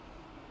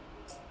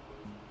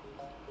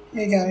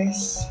Hey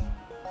guys,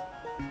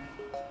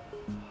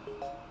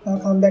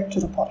 welcome back to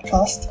the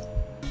podcast.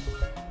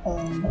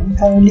 I'm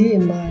currently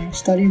in my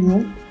study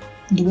room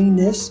doing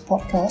this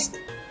podcast,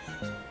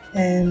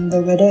 and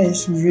the weather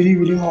is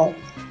really hot.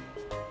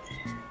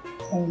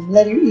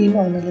 Let you in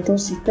on a little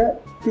secret.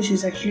 This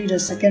is actually the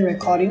second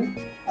recording.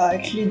 I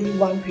actually did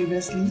one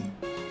previously,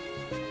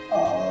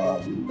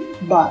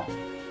 but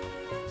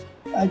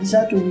I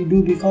decided to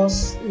redo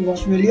because it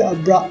was really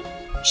abrupt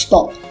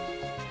stop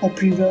a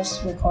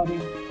previous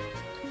recording.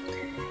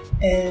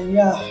 And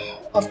yeah,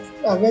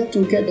 I went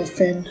to get the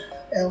fan,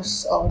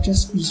 else I'll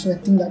just be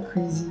sweating like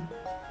crazy.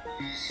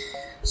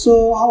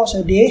 So how was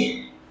your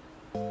day?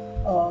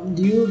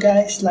 Do you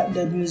guys like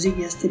the music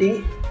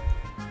yesterday?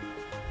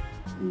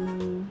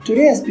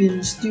 Today has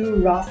been still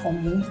rough for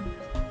me.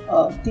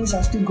 Things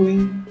are still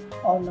going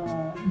on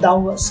a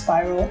downward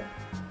spiral.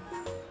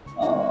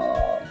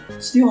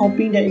 Still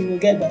hoping that it will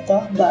get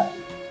better, but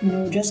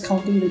just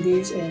counting the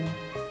days and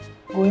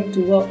going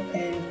to work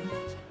and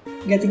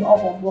getting off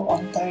of work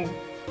on time.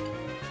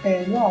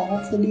 And yeah,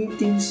 hopefully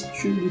things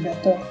should be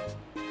better.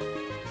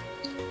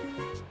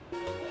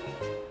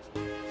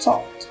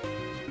 Talked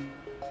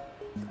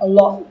a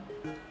lot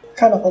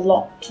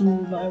to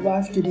my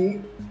wife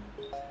today.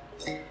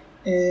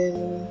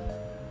 And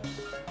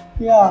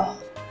yeah,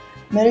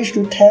 managed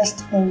to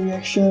test her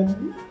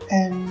reaction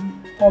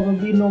and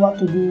probably know what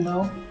to do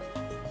now.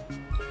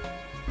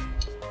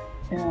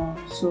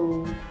 Yeah,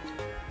 so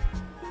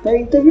the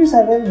interviews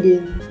haven't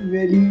been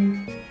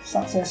really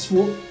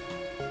successful.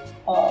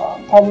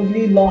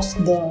 Probably lost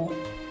the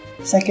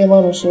second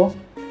one also,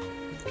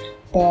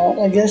 but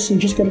I guess you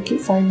just gotta keep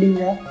finding.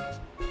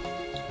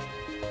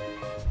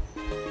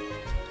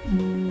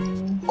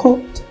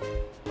 Cooked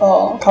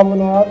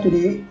carbonara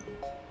today,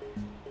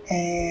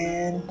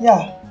 and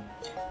yeah,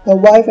 the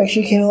wife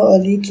actually came out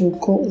early to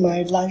cook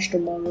my lunch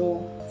tomorrow,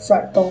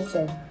 fried tom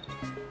from.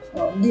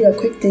 Did a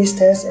quick taste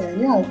test,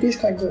 and yeah, it tastes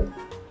quite good.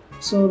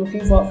 So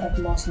looking forward for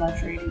tomorrow's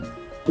lunch already.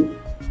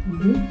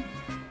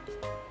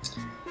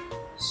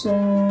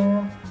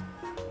 So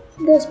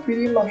that's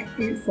pretty much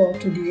it for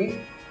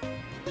today.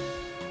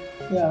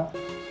 Yeah.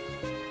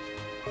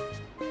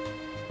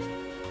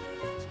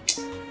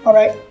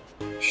 Alright,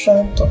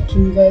 shan't talk to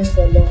you guys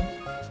for long.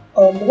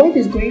 The wife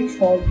is going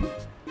for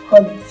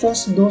her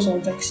first dose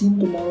of vaccine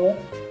tomorrow.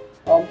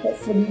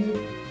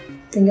 Hopefully,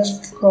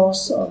 fingers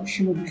crossed,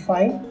 she will be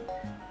fine.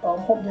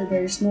 Hope that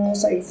there is no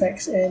side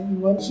effects and it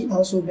won't hit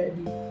her so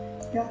badly.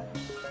 Yeah.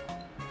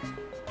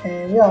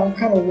 And yeah, I'm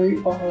kind of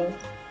worried for her.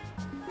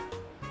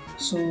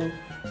 So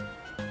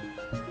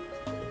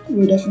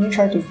we'll definitely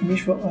try to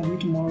finish work early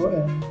tomorrow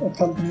and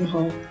accompany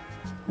her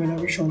when I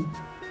reach home.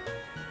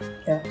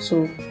 Yeah,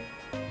 so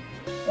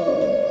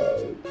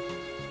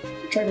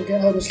try to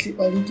get her to sleep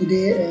early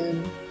today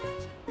and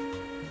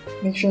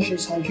make sure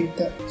she's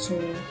hydrated. So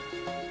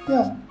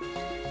yeah,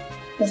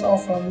 that's all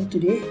from me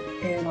today,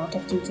 and I'll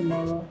talk to you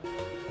tomorrow.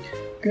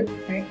 Good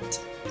night.